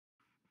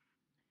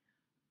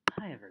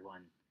Hi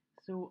everyone.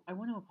 So I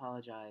want to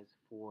apologize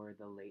for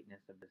the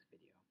lateness of this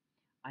video.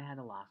 I had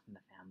a loss in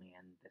the family,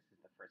 and this is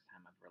the first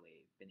time I've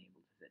really been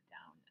able to sit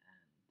down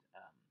and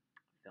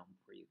film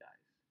for you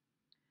guys.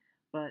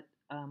 But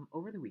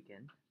over the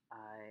weekend,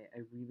 I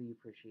really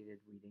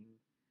appreciated reading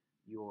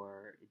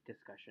your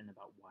discussion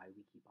about why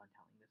we keep on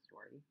telling this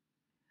story.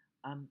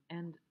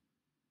 And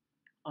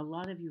a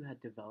lot of you had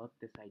developed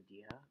this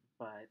idea,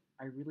 but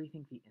I really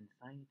think the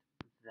insight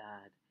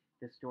that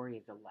the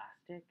story is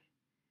elastic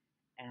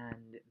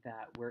and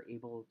that we're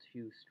able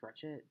to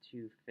stretch it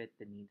to fit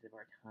the needs of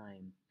our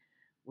time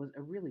was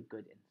a really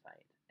good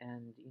insight.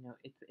 And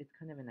it's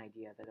kind of an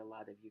idea that a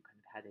lot of you kind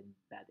of had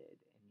embedded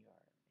in your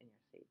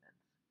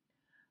statements.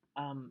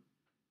 Um,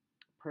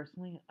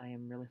 Personally, I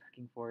am really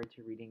looking forward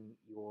to reading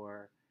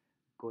your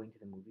going to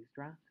the movies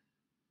draft.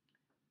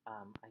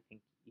 I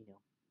think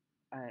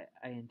I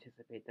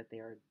anticipate that they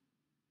are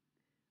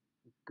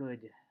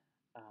good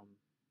um,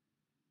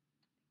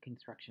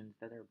 constructions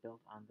that are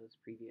built on those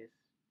previous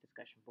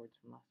discussion boards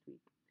from last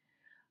week.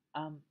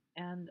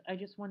 And I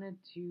just wanted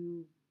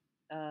to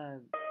uh,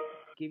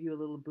 give you a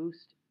little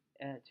boost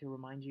to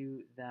remind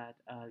you that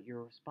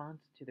your response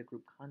to the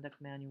group conduct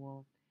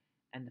manual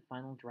and the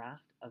final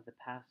draft of the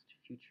past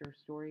future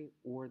story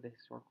or the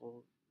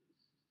historical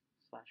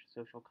slash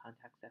social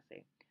context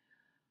essay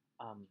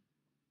um,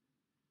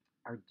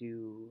 are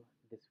due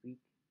this week.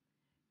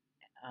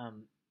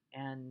 Um,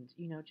 and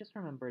just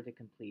remember to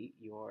complete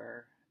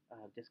your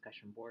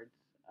discussion boards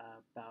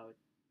about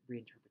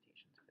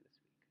reinterpretations for this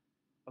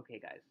week. Okay,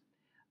 guys.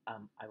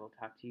 I will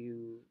talk to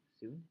you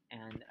soon,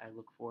 and I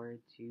look forward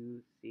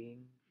to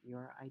seeing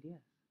your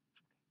ideas.